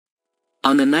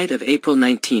On the night of April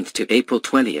 19th to April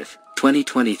 20th,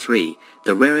 2023,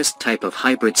 the rarest type of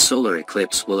hybrid solar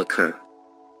eclipse will occur.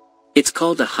 It's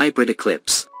called a hybrid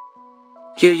eclipse.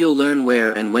 Here you'll learn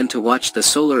where and when to watch the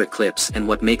solar eclipse and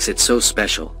what makes it so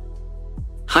special.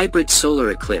 Hybrid solar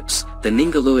eclipse, the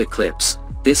Ningaloo Eclipse.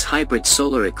 This hybrid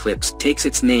solar eclipse takes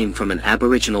its name from an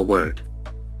Aboriginal word.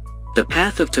 The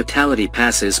path of totality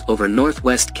passes over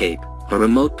Northwest Cape, a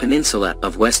remote peninsula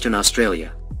of Western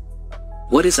Australia.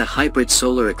 What is a hybrid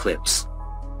solar eclipse?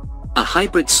 A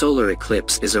hybrid solar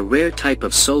eclipse is a rare type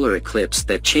of solar eclipse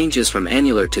that changes from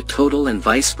annular to total and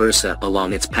vice versa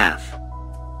along its path.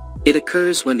 It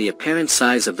occurs when the apparent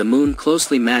size of the moon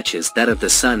closely matches that of the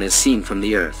sun as seen from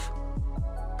the Earth.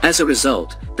 As a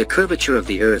result, the curvature of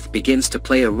the Earth begins to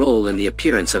play a role in the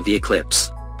appearance of the eclipse.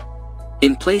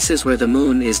 In places where the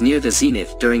moon is near the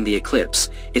zenith during the eclipse,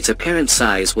 its apparent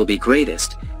size will be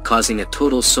greatest, causing a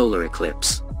total solar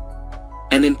eclipse.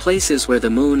 And in places where the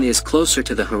moon is closer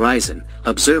to the horizon,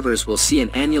 observers will see an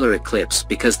annular eclipse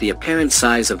because the apparent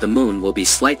size of the moon will be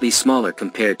slightly smaller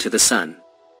compared to the sun.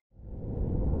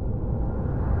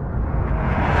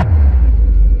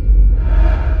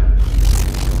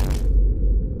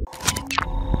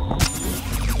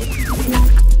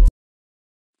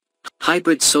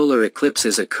 Hybrid solar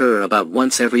eclipses occur about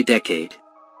once every decade.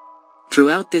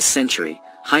 Throughout this century,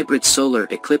 hybrid solar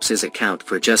eclipses account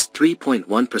for just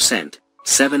 3.1%,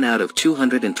 7 out of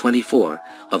 224,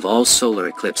 of all solar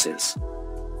eclipses.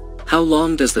 How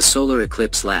long does the solar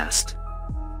eclipse last?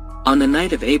 On the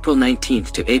night of April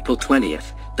 19th to April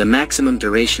 20th, the maximum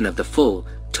duration of the full,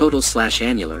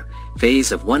 total/annular,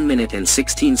 phase of 1 minute and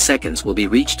 16 seconds will be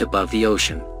reached above the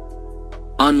ocean.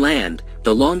 On land,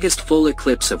 the longest full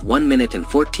eclipse of 1 minute and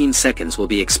 14 seconds will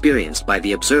be experienced by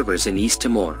the observers in East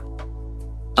Timor.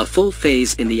 A full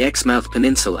phase in the Exmouth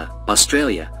Peninsula,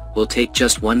 Australia, will take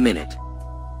just 1 minute.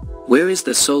 Where is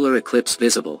the solar eclipse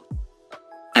visible?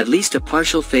 At least a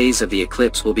partial phase of the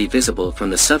eclipse will be visible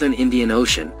from the southern Indian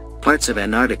Ocean, parts of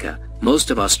Antarctica, most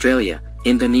of Australia,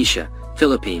 Indonesia,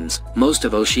 Philippines, most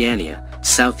of Oceania,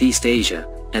 Southeast Asia,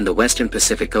 and the Western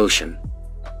Pacific Ocean.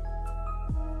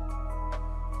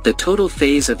 The total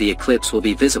phase of the eclipse will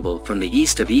be visible from the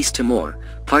east of East Timor,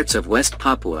 parts of West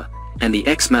Papua, and the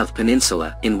Exmouth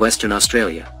Peninsula in Western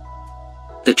Australia.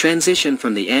 The transition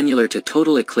from the annular to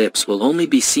total eclipse will only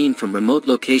be seen from remote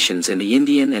locations in the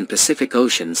Indian and Pacific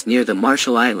Oceans near the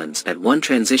Marshall Islands at one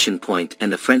transition point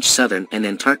and the French southern and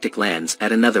Antarctic lands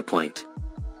at another point.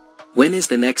 When is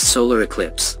the next solar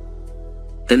eclipse?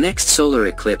 The next solar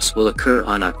eclipse will occur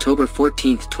on October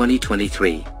 14,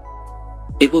 2023.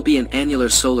 It will be an annular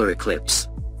solar eclipse.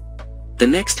 The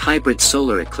next hybrid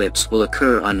solar eclipse will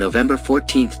occur on November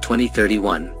 14,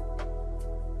 2031.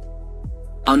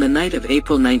 On the night of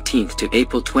April 19th to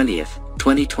April 20th,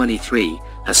 2023,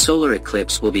 a solar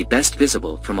eclipse will be best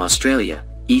visible from Australia,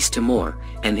 East Timor,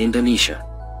 and Indonesia.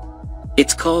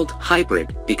 It's called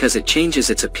hybrid because it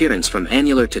changes its appearance from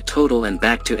annular to total and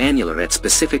back to annular at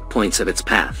specific points of its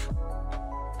path.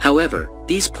 However,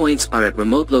 these points are at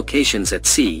remote locations at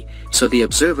sea, so the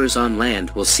observers on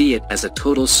land will see it as a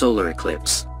total solar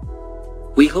eclipse.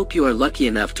 We hope you are lucky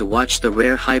enough to watch the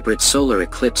rare hybrid solar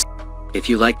eclipse. If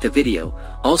you liked the video,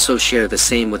 also share the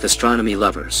same with astronomy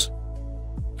lovers.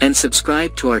 And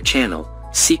subscribe to our channel,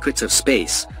 Secrets of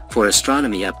Space, for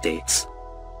astronomy updates.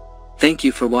 Thank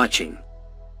you for watching.